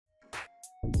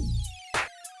Hey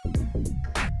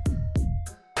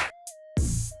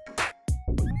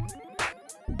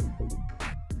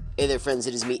there friends,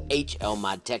 it is me,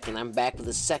 HLModTech, and I'm back with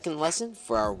the second lesson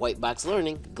for our Whitebox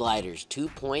Learning Gliders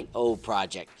 2.0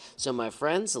 project. So my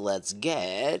friends, let's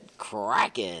get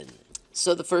cracking.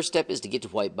 So the first step is to get to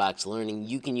Whitebox Learning.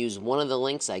 You can use one of the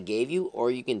links I gave you, or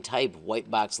you can type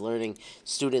Whitebox Learning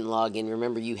student login.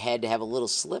 Remember, you had to have a little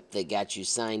slip that got you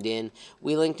signed in.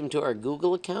 We linked them to our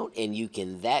Google account, and you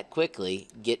can that quickly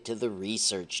get to the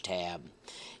research tab.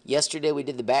 Yesterday we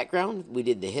did the background, we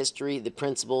did the history, the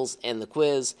principles, and the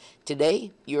quiz.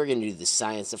 Today you're going to do the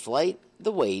science of flight,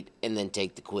 the weight, and then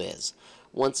take the quiz.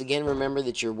 Once again, remember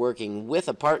that you're working with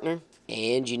a partner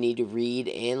and you need to read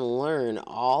and learn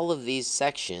all of these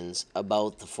sections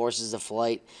about the forces of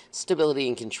flight, stability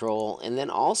and control, and then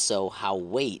also how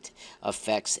weight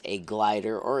affects a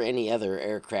glider or any other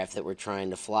aircraft that we're trying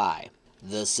to fly.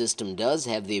 The system does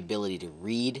have the ability to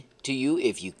read to you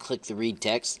if you click the read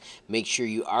text. Make sure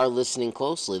you are listening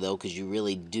closely though, because you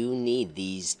really do need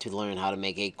these to learn how to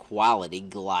make a quality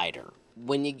glider.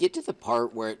 When you get to the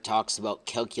part where it talks about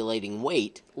calculating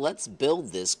weight, let's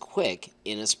build this quick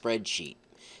in a spreadsheet.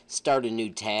 Start a new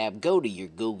tab, go to your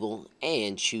Google,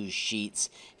 and choose Sheets.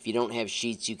 If you don't have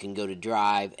Sheets, you can go to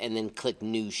Drive and then click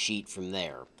New Sheet from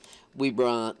there. We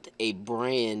brought a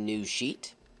brand new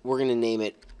sheet. We're going to name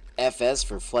it FS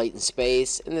for flight and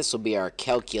space, and this will be our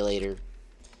calculator.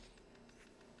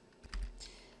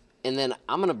 And then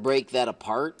I'm going to break that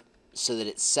apart so that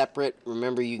it's separate.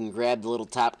 Remember, you can grab the little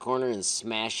top corner and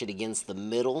smash it against the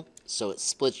middle so it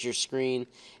splits your screen.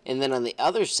 And then on the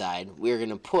other side, we're going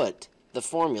to put the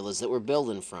formulas that we're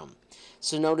building from.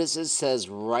 So notice it says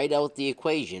write out the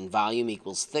equation, volume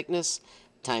equals thickness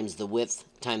times the width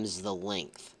times the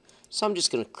length. So I'm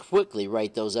just going to quickly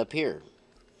write those up here.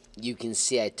 You can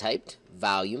see I typed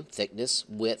volume, thickness,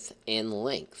 width, and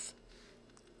length.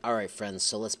 Alright friends,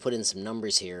 so let's put in some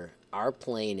numbers here. Our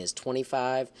plane is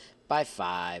 25 by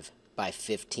 5 by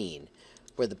 15,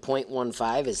 where the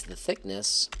 0.15 is the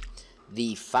thickness,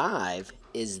 the 5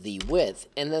 is the width,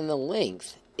 and then the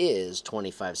length is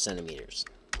 25 centimeters.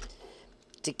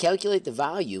 To calculate the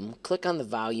volume, click on the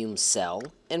volume cell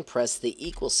and press the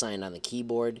equal sign on the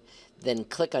keyboard. Then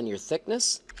click on your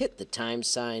thickness, hit the times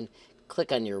sign,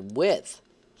 click on your width,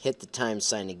 hit the times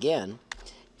sign again,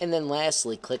 and then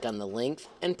lastly click on the length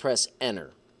and press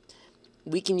enter.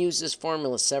 We can use this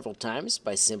formula several times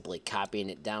by simply copying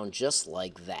it down just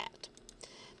like that.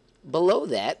 Below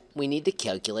that, we need to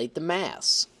calculate the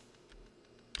mass.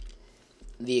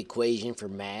 The equation for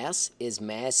mass is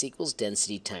mass equals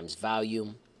density times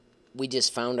volume. We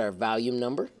just found our volume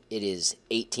number. It is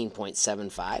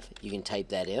 18.75. You can type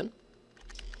that in.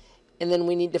 And then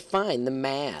we need to find the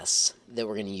mass that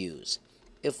we're going to use.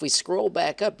 If we scroll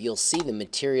back up, you'll see the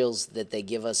materials that they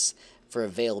give us for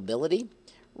availability.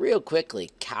 Real quickly,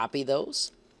 copy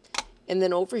those. And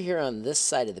then over here on this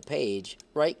side of the page,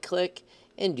 right-click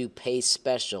and do Paste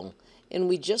Special. And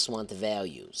we just want the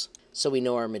values. So we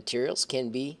know our materials can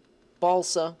be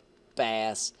balsa,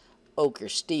 bass, oak, or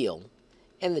steel.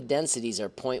 And the densities are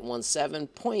 0.17,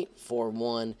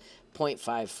 0.41,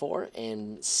 0.54,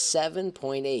 and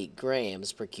 7.8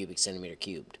 grams per cubic centimeter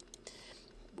cubed.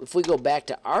 If we go back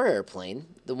to our airplane,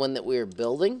 the one that we are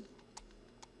building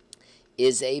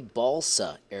is a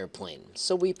balsa airplane.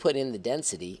 So we put in the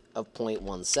density of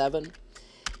 0.17,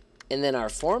 and then our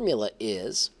formula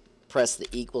is press the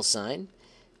equal sign,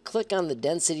 click on the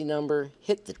density number,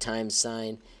 hit the times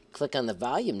sign, click on the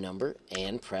volume number,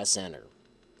 and press enter.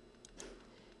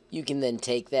 You can then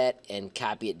take that and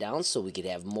copy it down so we could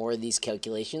have more of these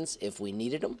calculations if we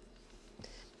needed them.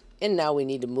 And now we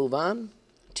need to move on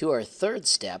to our third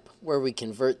step, where we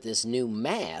convert this new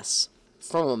mass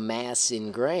from a mass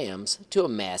in grams to a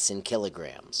mass in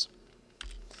kilograms.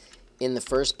 In the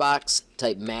first box,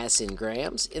 type mass in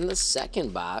grams. In the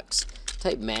second box,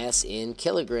 type mass in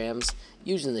kilograms.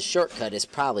 Using the shortcut is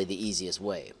probably the easiest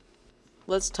way.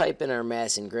 Let's type in our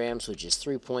mass in grams, which is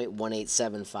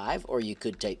 3.1875, or you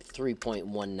could type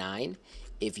 3.19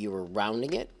 if you were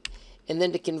rounding it. And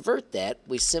then to convert that,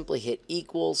 we simply hit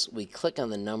equals, we click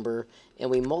on the number, and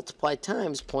we multiply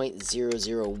times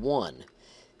 0.001.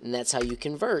 And that's how you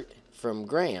convert from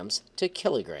grams to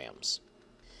kilograms.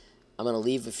 I'm going to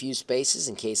leave a few spaces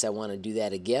in case I want to do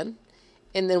that again.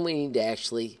 And then we need to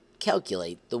actually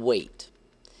calculate the weight.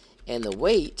 And the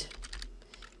weight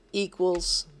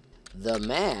equals the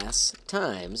mass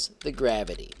times the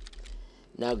gravity.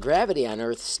 Now gravity on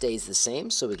Earth stays the same,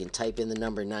 so we can type in the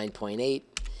number 9.8,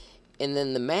 and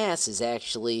then the mass is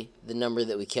actually the number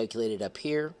that we calculated up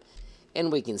here,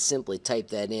 and we can simply type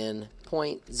that in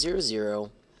 0.00319.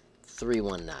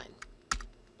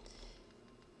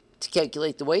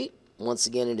 calculate the weight, once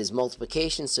again it is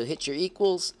multiplication, so hit your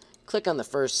equals, click on the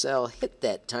first cell, hit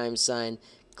that times sign,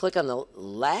 click on the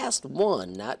last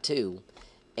one, not two,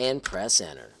 and press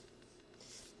enter.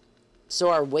 So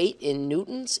our weight in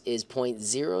newtons is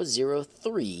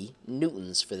 0.003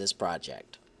 newtons for this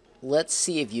project. Let's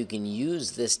see if you can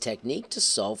use this technique to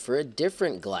solve for a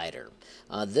different glider.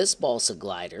 This balsa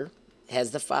glider has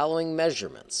the following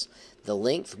measurements. The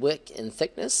length, width, and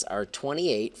thickness are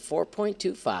 28,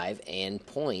 4.25, and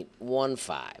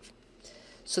 0.15.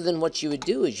 So then what you would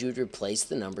do is you would replace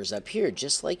the numbers up here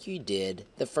just like you did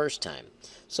the first time.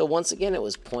 So once again it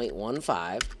was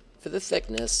 0.15 for the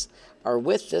thickness. Our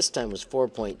width this time was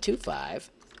 4.25,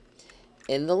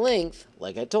 and the length,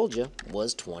 like I told you,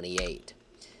 was 28.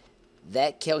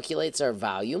 That calculates our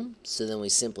volume, so then we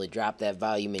simply drop that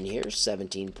volume in here,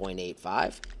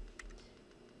 17.85.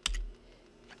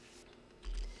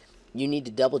 You need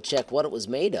to double check what it was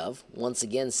made of. Once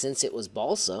again, since it was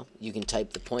balsa, you can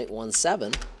type the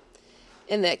 0.17,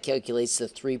 and that calculates the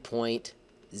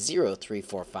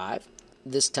 3.0345.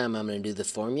 This time I'm going to do the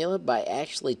formula by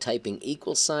actually typing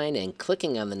equal sign and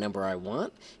clicking on the number I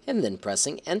want, and then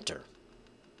pressing enter.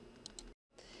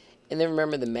 And then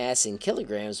remember, the mass in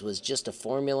kilograms was just a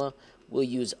formula. We'll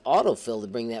use autofill to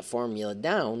bring that formula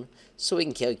down so we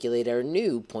can calculate our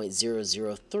new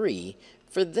 0.003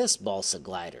 for this balsa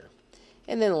glider.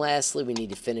 And then lastly, we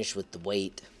need to finish with the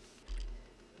weight.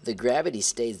 The gravity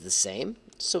stays the same,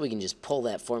 so we can just pull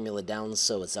that formula down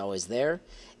so it's always there.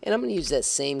 And I'm going to use that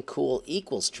same cool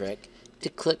equals trick to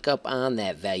click up on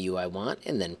that value I want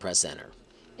and then press enter.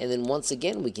 And then once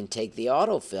again we can take the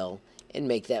autofill and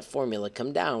make that formula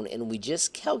come down, and we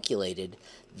just calculated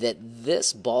that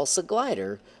this balsa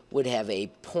glider would have a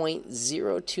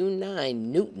 0.029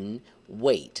 Newton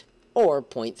weight, or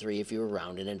 0.3 if you were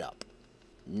rounding it up.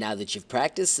 Now that you've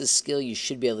practiced this skill, you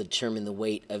should be able to determine the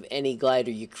weight of any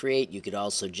glider you create. You could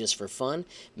also, just for fun,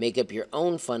 make up your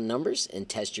own fun numbers and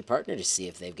test your partner to see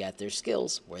if they've got their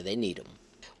skills where they need them.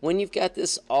 When you've got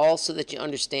this all so that you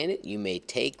understand it, you may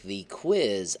take the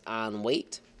quiz on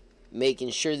weight, making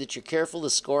sure that you're careful to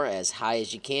score as high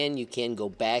as you can. You can go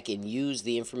back and use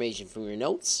the information from your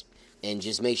notes, and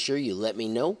just make sure you let me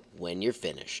know when you're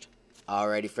finished.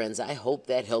 Alrighty friends, I hope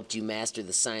that helped you master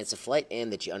the science of flight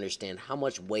and that you understand how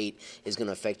much weight is going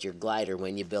to affect your glider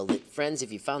when you build it. Friends,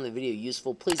 if you found the video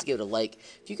useful, please give it a like.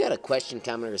 If you got a question,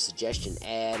 comment, or suggestion,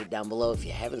 add it down below. If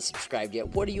you haven't subscribed yet,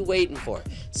 what are you waiting for?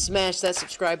 Smash that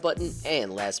subscribe button,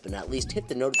 and last but not least, hit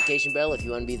the notification bell if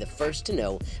you want to be the first to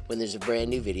know when there's a brand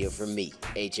new video from me,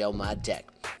 HLModTech.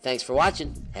 Thanks for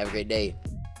watching. Have a great day.